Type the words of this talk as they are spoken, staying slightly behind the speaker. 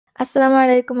Assalamu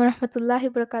alaikum wa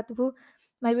rahmatullahi wa barakatuhu,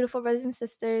 my beautiful brothers and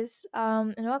sisters,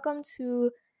 and welcome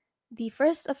to the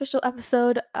first official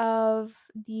episode of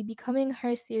the Becoming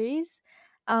Her series.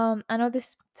 I know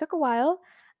this took a while,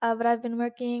 but I've been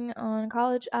working on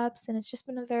college apps and it's just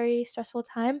been a very stressful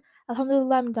time.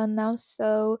 Alhamdulillah, I'm done now,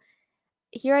 so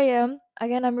here I am.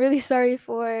 Again, I'm really sorry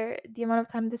for the amount of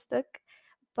time this took,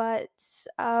 but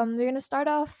we're going to start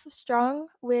off strong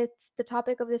with the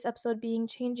topic of this episode being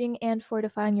changing and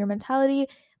fortifying your mentality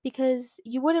because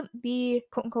you wouldn't be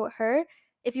quote unquote her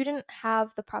if you didn't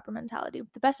have the proper mentality.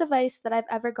 The best advice that I've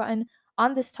ever gotten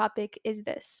on this topic is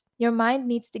this: your mind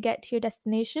needs to get to your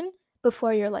destination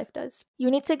before your life does. You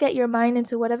need to get your mind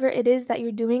into whatever it is that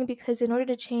you're doing because in order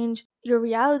to change your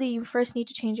reality, you first need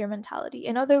to change your mentality.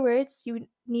 In other words, you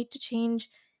need to change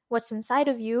what's inside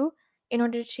of you in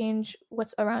order to change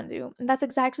what's around you. And that's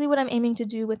exactly what I'm aiming to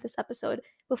do with this episode.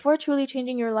 Before truly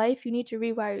changing your life, you need to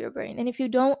rewire your brain. And if you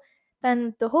don't,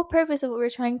 then the whole purpose of what we're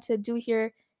trying to do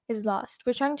here is lost.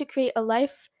 We're trying to create a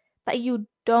life that you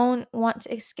don't want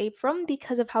to escape from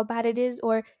because of how bad it is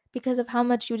or because of how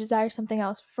much you desire something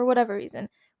else for whatever reason.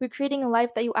 We're creating a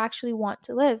life that you actually want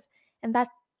to live. And that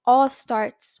all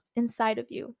starts inside of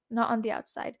you, not on the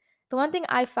outside. The one thing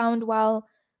I found while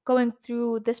going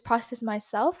through this process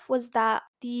myself was that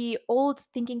the old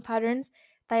thinking patterns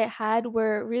that I had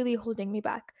were really holding me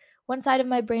back. One side of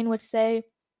my brain would say,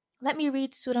 let me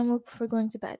read Surah Mulk before going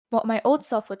to bed. What my old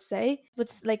self would say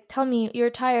would like tell me, you're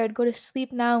tired, go to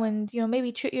sleep now and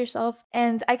maybe treat yourself.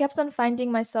 And I kept on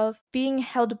finding myself being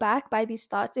held back by these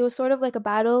thoughts. It was sort of like a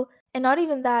battle. And not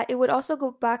even that, it would also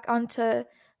go back onto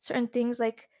certain things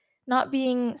like not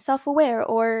being self-aware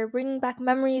or bringing back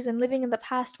memories and living in the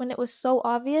past when it was so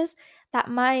obvious that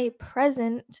my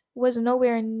present was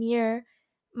nowhere near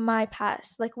my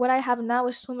past. Like what I have now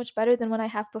is so much better than what I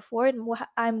have before, and what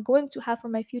I'm going to have for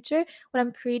my future, what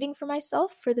I'm creating for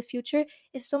myself for the future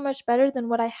is so much better than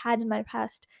what I had in my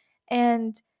past.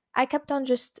 And I kept on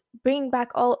just bringing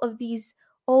back all of these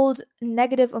old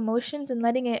negative emotions and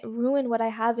letting it ruin what I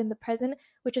have in the present,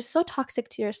 which is so toxic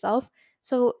to yourself.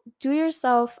 So do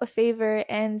yourself a favor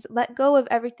and let go of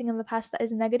everything in the past that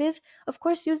is negative. Of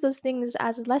course, use those things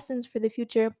as lessons for the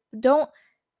future. Don't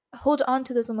hold on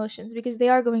to those emotions because they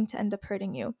are going to end up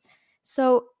hurting you.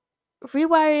 So,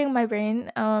 rewiring my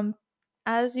brain,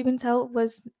 as you can tell,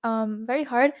 was very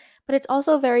hard, but it's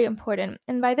also very important.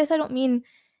 And by this, I don't mean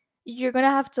you're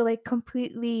gonna have to like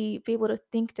completely be able to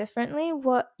think differently.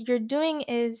 What you're doing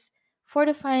is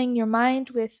fortifying your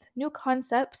mind with new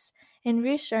concepts and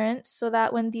reassurance so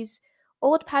that when these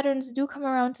old patterns do come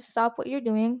around to stop what you're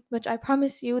doing, which I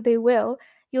promise you they will,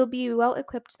 you'll be well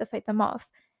equipped to fight them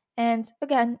off. And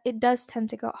again, it does tend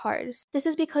to get hard. This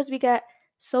is because we get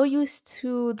so used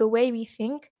to the way we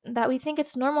think that we think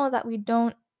it's normal that we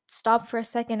don't stop for a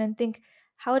second and think,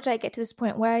 how did I get to this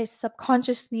point where I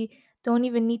subconsciously don't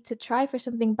even need to try for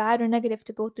something bad or negative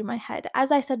to go through my head?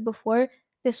 As I said before,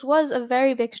 this was a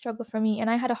very big struggle for me, and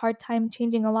I had a hard time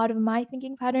changing a lot of my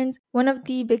thinking patterns. One of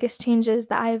the biggest changes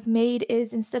that I've made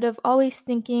is instead of always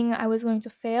thinking I was going to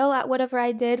fail at whatever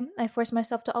I did, I forced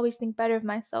myself to always think better of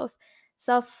myself.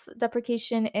 Self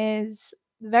deprecation is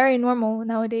very normal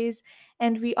nowadays,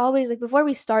 and we always, like, before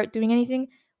we start doing anything,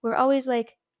 we're always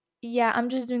like, yeah, I'm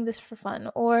just doing this for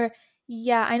fun, or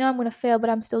yeah, I know I'm going to fail,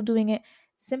 but I'm still doing it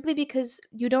simply because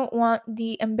you don't want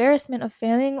the embarrassment of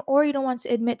failing or you don't want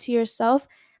to admit to yourself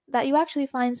that you actually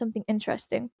find something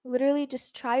interesting. Literally,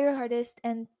 just try your hardest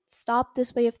and stop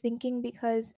this way of thinking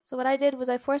because so what I did was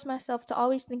I forced myself to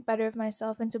always think better of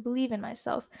myself and to believe in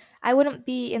myself. I wouldn't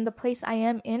be in the place I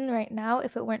am in right now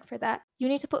if it weren't for that. You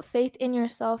need to put faith in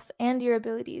yourself and your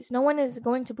abilities. No one is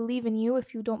going to believe in you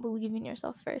if you don't believe in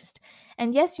yourself first.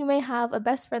 And yes, you may have a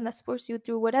best friend that supports you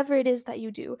through whatever it is that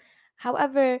you do.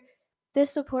 However,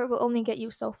 this support will only get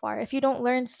you so far. If you don't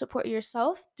learn to support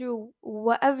yourself through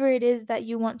whatever it is that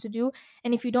you want to do,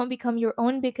 and if you don't become your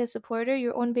own biggest supporter,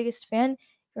 your own biggest fan,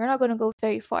 you're not going to go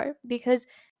very far. Because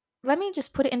let me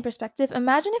just put it in perspective.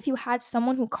 Imagine if you had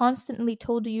someone who constantly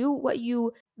told you what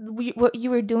you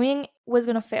were doing was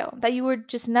going to fail, that you were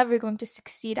just never going to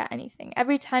succeed at anything.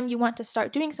 Every time you want to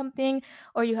start doing something,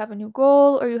 or you have a new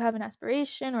goal, or you have an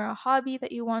aspiration or a hobby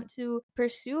that you want to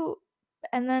pursue,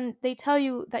 and then they tell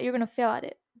you that you're going to fail at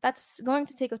it. That's going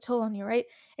to take a toll on you, right?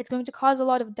 It's going to cause a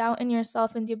lot of doubt in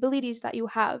yourself and the abilities that you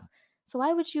have. So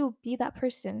why would you be that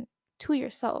person to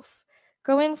yourself?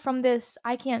 Growing from this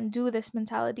I can't do this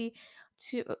mentality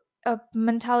to a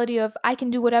mentality of I can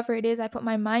do whatever it is I put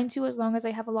my mind to as long as I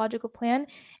have a logical plan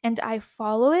and I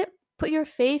follow it. Put your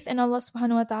faith in Allah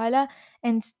subhanahu wa ta'ala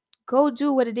and go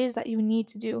do what it is that you need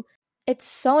to do. It's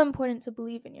so important to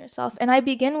believe in yourself. And I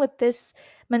begin with this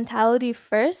mentality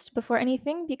first before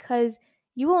anything, because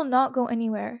you will not go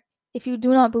anywhere if you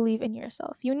do not believe in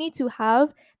yourself. You need to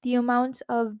have the amount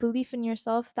of belief in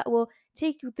yourself that will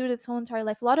take you through this whole entire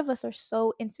life. A lot of us are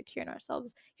so insecure in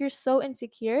ourselves. You're so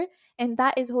insecure, and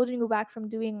that is holding you back from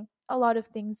doing a lot of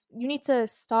things. You need to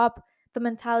stop the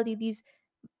mentality, these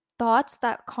thoughts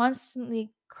that constantly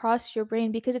cross your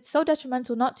brain, because it's so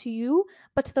detrimental, not to you,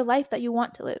 but to the life that you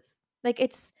want to live. Like,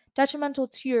 it's detrimental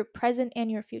to your present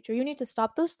and your future. You need to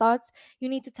stop those thoughts. You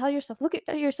need to tell yourself, look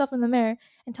at yourself in the mirror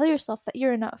and tell yourself that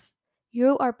you're enough.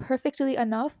 You are perfectly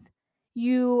enough.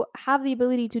 You have the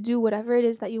ability to do whatever it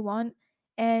is that you want.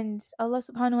 And Allah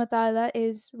subhanahu wa ta'ala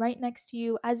is right next to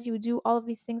you as you do all of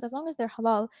these things, as long as they're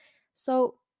halal.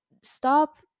 So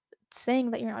stop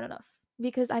saying that you're not enough,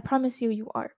 because I promise you, you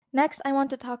are. Next, I want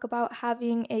to talk about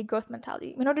having a growth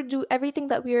mentality. In order to do everything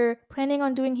that we're planning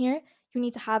on doing here, you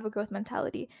need to have a growth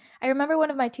mentality. I remember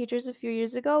one of my teachers a few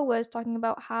years ago was talking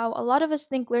about how a lot of us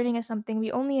think learning is something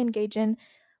we only engage in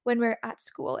when we're at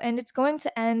school and it's going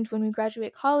to end when we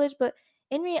graduate college, but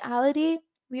in reality,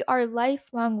 we are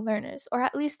lifelong learners, or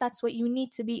at least that's what you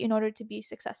need to be in order to be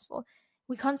successful.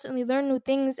 We constantly learn new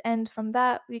things, and from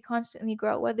that, we constantly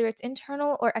grow, whether it's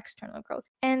internal or external growth.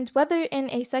 And whether in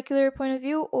a secular point of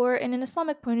view or in an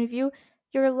Islamic point of view,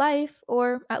 your life,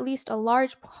 or at least a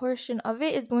large portion of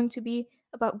it, is going to be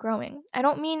about growing. I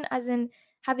don't mean as in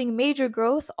having major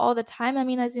growth all the time. I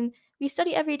mean as in we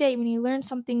study every day, when you learn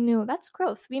something new. That's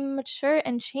growth. We mature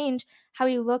and change how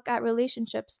we look at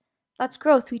relationships. That's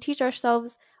growth. We teach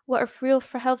ourselves what a real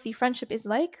healthy friendship is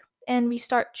like, and we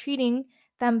start treating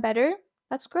them better.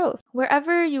 That's growth.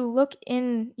 Wherever you look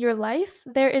in your life,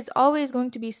 there is always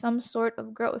going to be some sort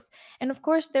of growth. And of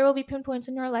course, there will be pinpoints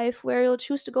in your life where you'll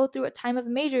choose to go through a time of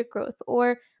major growth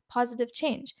or positive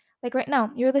change. Like right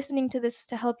now, you're listening to this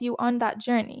to help you on that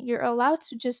journey. You're allowed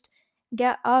to just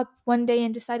get up one day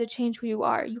and decide to change who you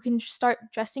are. You can start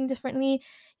dressing differently.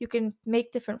 You can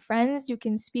make different friends. You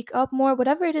can speak up more.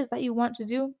 Whatever it is that you want to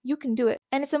do, you can do it.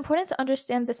 And it's important to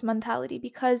understand this mentality,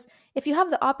 because if you have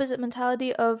the opposite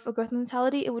mentality of a growth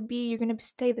mentality, it would be you're going to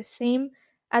stay the same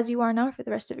as you are now for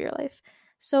the rest of your life.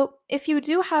 So if you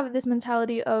do have this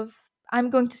mentality of, I'm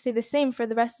going to stay the same for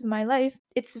the rest of my life,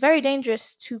 it's very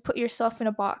dangerous to put yourself in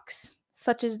a box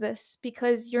such as this,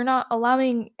 because you're not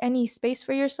allowing any space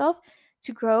for yourself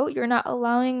to grow. You're not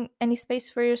allowing any space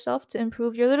for yourself to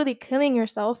improve. You're literally killing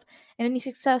yourself and any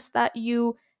success that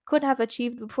you could have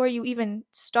achieved before you even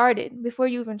started, before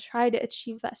you even tried to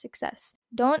achieve that success.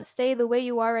 Don't stay the way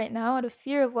you are right now out of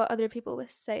fear of what other people will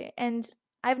say. And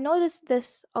I've noticed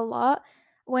this a lot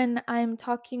when I'm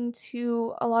talking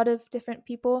to a lot of different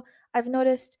people. I've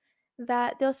noticed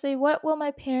that they'll say, what will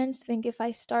my parents think if I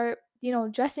start,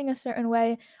 dressing a certain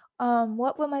way?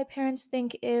 What will my parents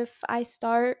think if I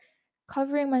start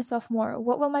covering myself more?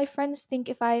 What will my friends think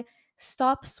if I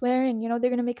stop swearing? They're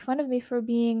going to make fun of me for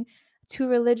being too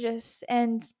religious.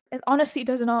 And it honestly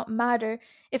does not matter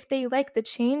if they like the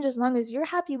change, as long as you're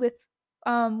happy with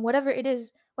whatever it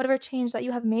is, whatever change that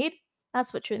you have made.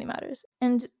 That's what truly matters.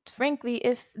 And frankly,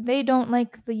 if they don't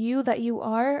like the you that you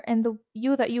are and the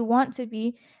you that you want to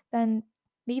be, then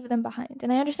leave them behind.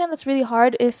 And I understand that's really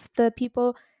hard if the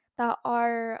people that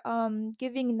are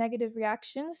giving negative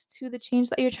reactions to the change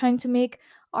that you're trying to make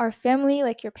are family,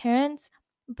 like your parents.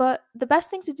 But the best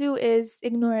thing to do is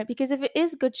ignore it, because if it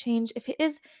is good change, if it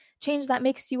is change that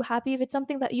makes you happy, if it's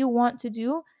something that you want to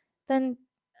do, then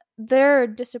their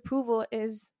disapproval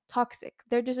is toxic.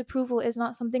 Their disapproval is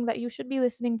not something that you should be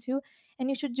listening to, and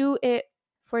you should do it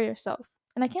for yourself.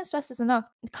 And I can't stress this enough.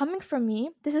 Coming from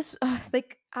me, this is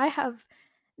like I have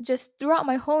just throughout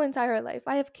my whole entire life,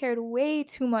 I have cared way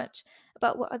too much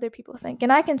about what other people think.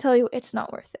 And I can tell you it's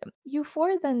not worth it. You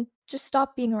for then just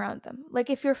stop being around them.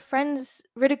 Like if your friends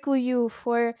ridicule you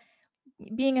for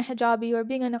being a hijabi or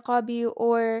being a niqabi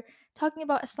or talking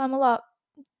about Islam a lot,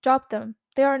 drop them.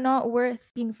 They are not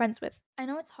worth being friends with. I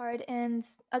know it's hard, and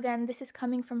again, this is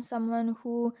coming from someone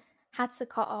who had to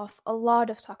cut off a lot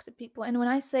of toxic people. And when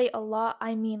I say a lot,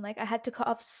 I mean like I had to cut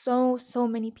off so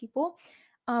many people.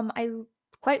 I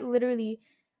quite literally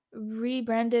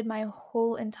rebranded my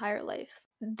whole entire life.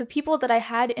 The people that I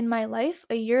had in my life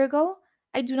a year ago,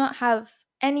 I do not have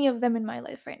any of them in my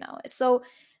life right now. So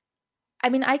I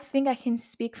mean, I think I can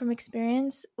speak from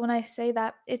experience when I say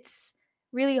that it's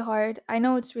really hard. I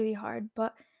know it's really hard,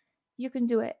 but you can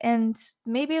do it. And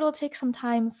maybe it'll take some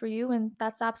time for you, and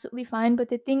that's absolutely fine. But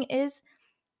the thing is,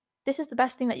 this is the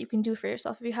best thing that you can do for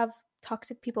yourself. If you have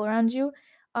toxic people around you,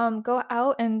 go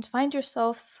out and find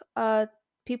yourself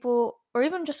people or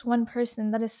even just one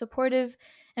person that is supportive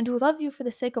and who love you for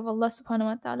the sake of Allah subhanahu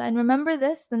wa ta'ala. And remember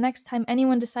this, the next time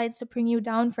anyone decides to bring you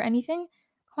down for anything,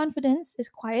 confidence is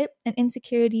quiet and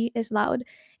insecurity is loud.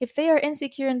 If they are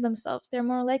insecure in themselves, they're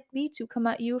more likely to come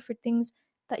at you for things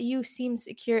that you seem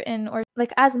secure in. Or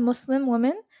like as Muslim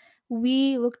women,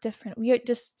 we look different. We are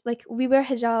just like, we wear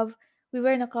hijab, we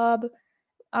wear niqab,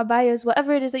 abayas,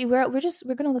 whatever it is that you wear,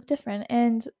 we're gonna look different.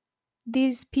 And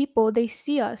these people, they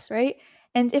see us, right?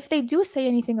 And if they do say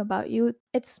anything about you,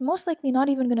 it's most likely not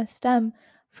even going to stem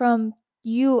from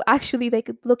you actually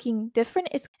like looking different.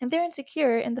 It's and they're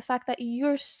insecure in the fact that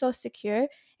you're so secure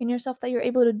in yourself that you're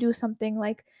able to do something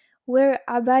like wear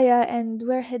abaya and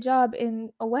wear hijab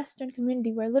in a Western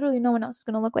community where literally no one else is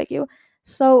going to look like you.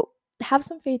 So have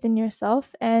some faith in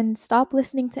yourself and stop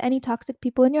listening to any toxic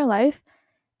people in your life,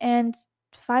 and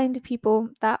find people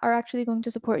that are actually going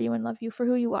to support you and love you for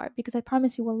who you are. Because I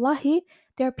promise you, wallahi,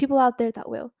 there are people out there that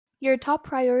will. Your top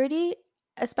priority,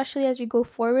 especially as we go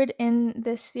forward in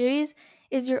this series,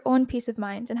 is your own peace of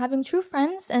mind and having true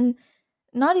friends. And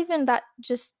not even that,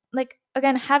 just like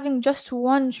again, having just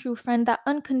one true friend that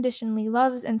unconditionally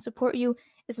loves and support you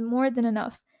is more than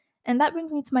enough. And that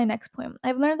brings me to my next point.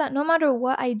 I've learned that no matter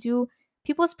what I do,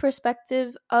 people's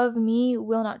perspective of me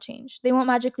will not change. They won't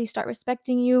magically start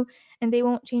respecting you, and they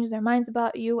won't change their minds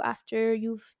about you after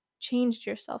you've changed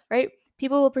yourself, right?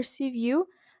 People will perceive you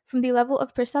from the level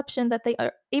of perception that they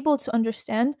are able to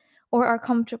understand or are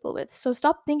comfortable with. So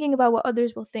stop thinking about what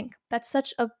others will think. That's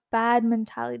such a bad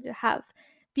mentality to have.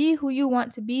 Be who you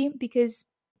want to be, because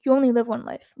you only live one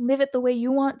life. Live it the way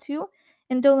you want to,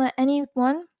 and don't let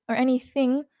anyone or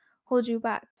anything hold you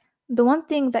back. The one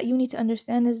thing that you need to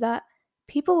understand is that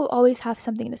people will always have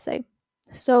something to say.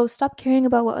 So stop caring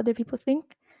about what other people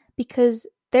think, because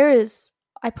there is,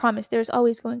 I promise, there's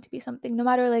always going to be something. No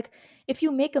matter like if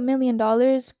you make $1 million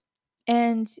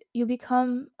and you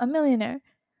become a millionaire,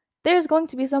 there's going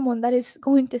to be someone that is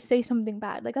going to say something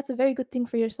bad. Like, that's a very good thing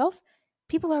for yourself.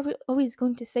 People are always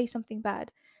going to say something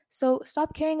bad. So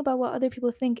stop caring about what other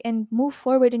people think and move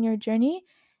forward in your journey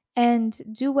and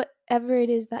do whatever it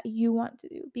is that you want to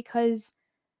do. Because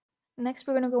next,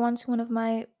 we're going to go on to one of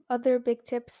my other big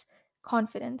tips,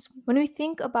 confidence. When we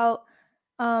think about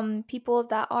people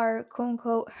that are quote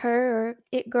unquote her or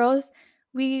it girls,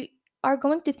 we are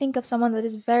going to think of someone that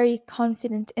is very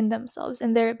confident in themselves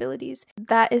and their abilities.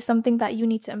 That is something that you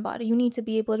need to embody. You need to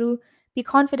be able to be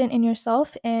confident in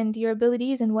yourself and your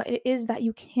abilities and what it is that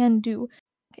you can do.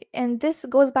 Okay, and this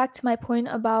goes back to my point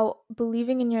about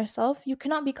believing in yourself. You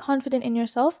cannot be confident in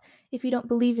yourself if you don't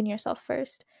believe in yourself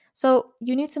first. So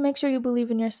you need to make sure you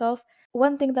believe in yourself.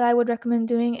 One thing that I would recommend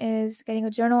doing is getting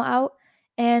a journal out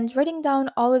and writing down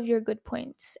all of your good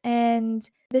points. And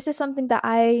this is something that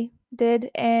I did,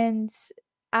 and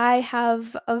I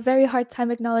have a very hard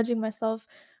time acknowledging myself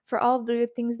for all of the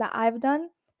good things that I've done.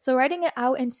 So writing it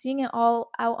out and seeing it all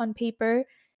out on paper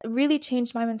really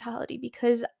changed my mentality,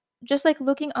 because just like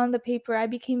looking on the paper, I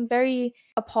became very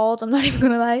appalled, I'm not even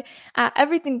gonna lie, at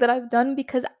everything that I've done,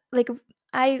 because like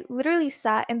I literally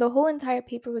sat and the whole entire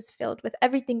paper was filled with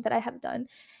everything that I have done.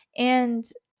 And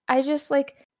I just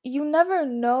like, you never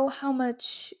know how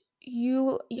much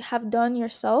you have done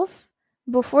yourself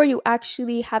before you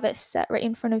actually have it set right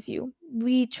in front of you.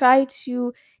 We try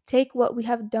to take what we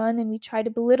have done and we try to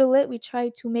belittle it. We try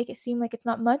to make it seem like it's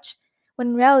not much, when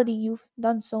in reality, you've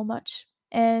done so much.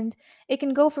 And it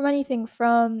can go from anything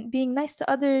from being nice to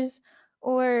others,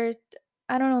 or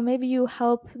I don't know, maybe you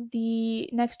help the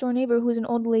next door neighbor who's an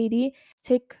old lady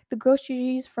take the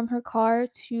groceries from her car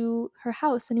to her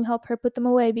house, and you help her put them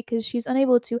away because she's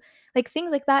unable to. Like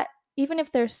things like that, even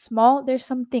if they're small, there's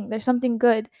something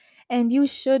good. And you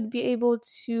should be able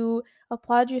to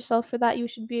applaud yourself for that. You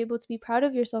should be able to be proud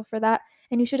of yourself for that.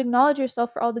 And you should acknowledge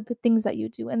yourself for all the good things that you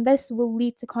do. And this will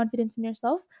lead to confidence in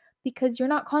yourself, because you're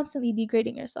not constantly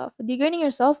degrading yourself. Degrading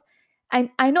yourself,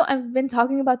 I know I've been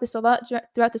talking about this a lot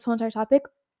throughout this whole entire topic,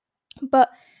 but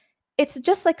it's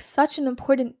just like such an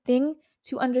important thing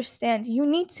to understand. You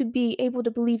need to be able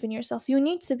to believe in yourself. You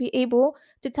need to be able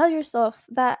to tell yourself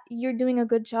that you're doing a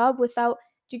good job without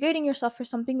degrading yourself for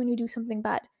something when you do something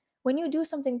bad. When you do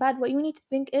something bad, what you need to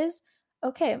think is,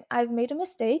 okay, I've made a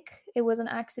mistake. It was an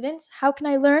accident. How can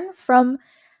I learn from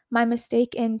my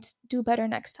mistake and do better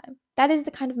next time? That is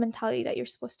the kind of mentality that you're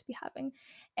supposed to be having.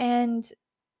 And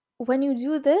when you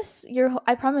do this,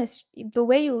 I promise, the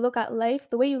way you look at life,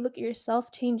 the way you look at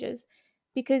yourself changes,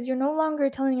 because you're no longer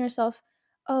telling yourself,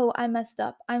 "Oh, I messed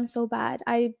up. I'm so bad."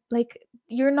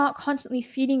 You're not constantly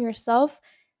feeding yourself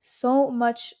so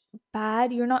much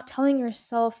bad. You're not telling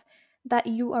yourself that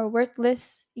you are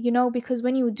worthless, because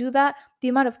when you do that, the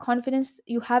amount of confidence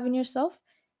you have in yourself,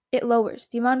 it lowers.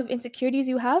 The amount of insecurities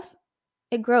you have,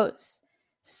 it grows.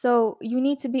 So you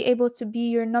need to be able to be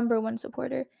your number one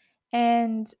supporter.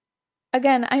 And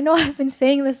again, I know I've been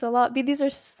saying this a lot, but these are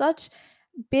such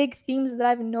big themes that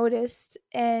I've noticed.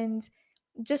 And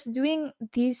just doing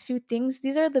these few things,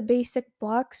 these are the basic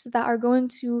blocks that are going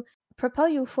to propel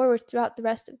you forward throughout the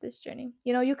rest of this journey.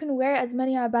 You know, you can wear as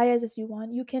many abayas as you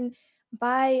want. You can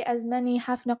buy as many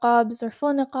half niqabs or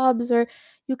full niqabs, or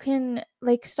you can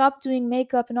like stop doing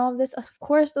makeup and all of this. Of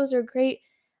course, those are great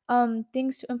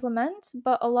things to implement,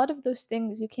 but a lot of those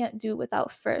things you can't do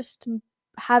without first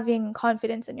having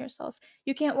confidence in yourself.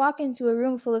 You can't walk into a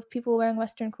room full of people wearing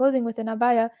Western clothing with an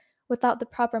abaya without the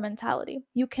proper mentality.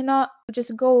 You cannot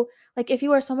just go, like, if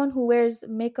you are someone who wears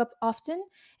makeup often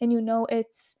and you know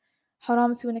it's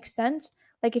haram to an extent,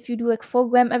 like if you do like full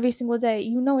glam every single day,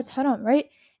 you know it's haram, right?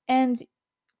 And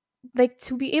like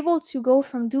to be able to go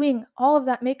from doing all of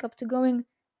that makeup to going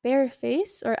bare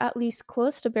face, or at least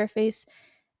close to bare face,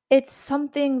 it's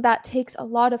something that takes a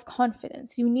lot of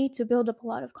confidence. You need to build up a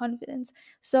lot of confidence.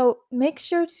 So make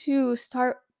sure to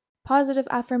start positive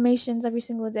affirmations every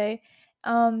single day.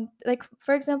 Like,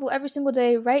 for example, every single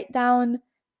day, write down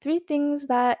three things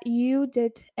that you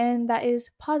did and that is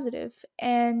positive.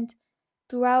 And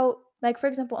throughout, like, for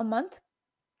example, a month,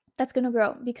 that's going to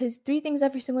grow, because three things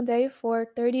every single day for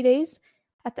 30 days,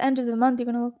 at the end of the month you're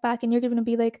going to look back and you're going to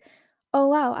be like, oh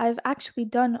wow, I've actually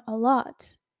done a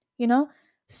lot, you know?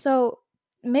 So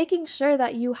making sure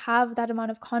that you have that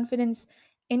amount of confidence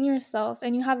in yourself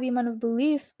and you have the amount of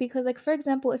belief, because like for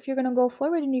example, if you're going to go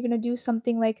forward and you're going to do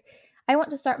something like, I want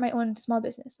to start my own small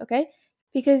business, okay?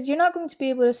 Because you're not going to be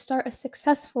able to start a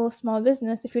successful small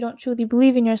business if you don't truly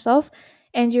believe in yourself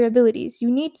and your abilities.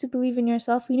 You need to believe in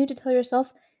yourself. You need to tell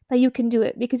yourself that you can do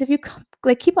it, because if you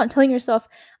like keep on telling yourself,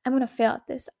 I'm going to fail at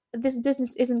this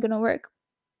business isn't going to work,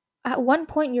 at one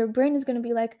point your brain is going to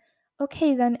be like,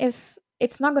 okay, then if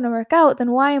it's not going to work out,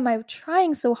 then why am I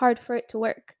trying so hard for it to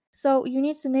work? So you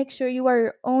need to make sure you are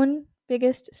your own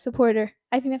biggest supporter.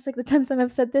 I think that's like the 10th time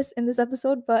I've said this in this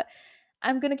episode, but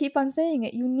I'm going to keep on saying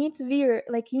it. You need to be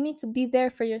you need to be there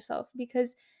for yourself,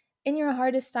 because in your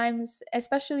hardest times,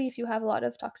 especially if you have a lot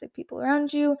of toxic people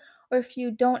around you, or if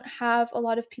you don't have a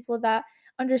lot of people that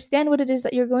understand what it is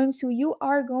that you're going to, you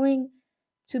are going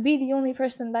to be the only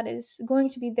person that is going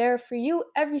to be there for you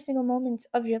every single moment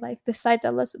of your life besides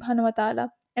Allah subhanahu wa ta'ala.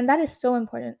 And that is so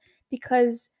important,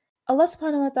 because Allah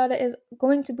subhanahu wa ta'ala is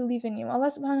going to believe in you. Allah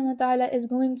subhanahu wa ta'ala is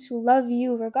going to love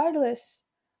you regardless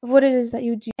of what it is that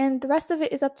you do. And the rest of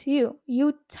it is up to you.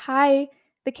 You tie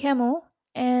the camel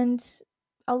and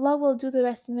Allah will do the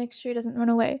rest and make sure he doesn't run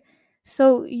away.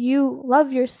 So you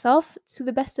love yourself to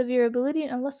the best of your ability,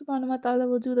 and Allah subhanahu wa ta'ala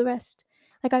will do the rest.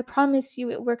 Like, I promise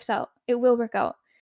you, it works out. It will work out.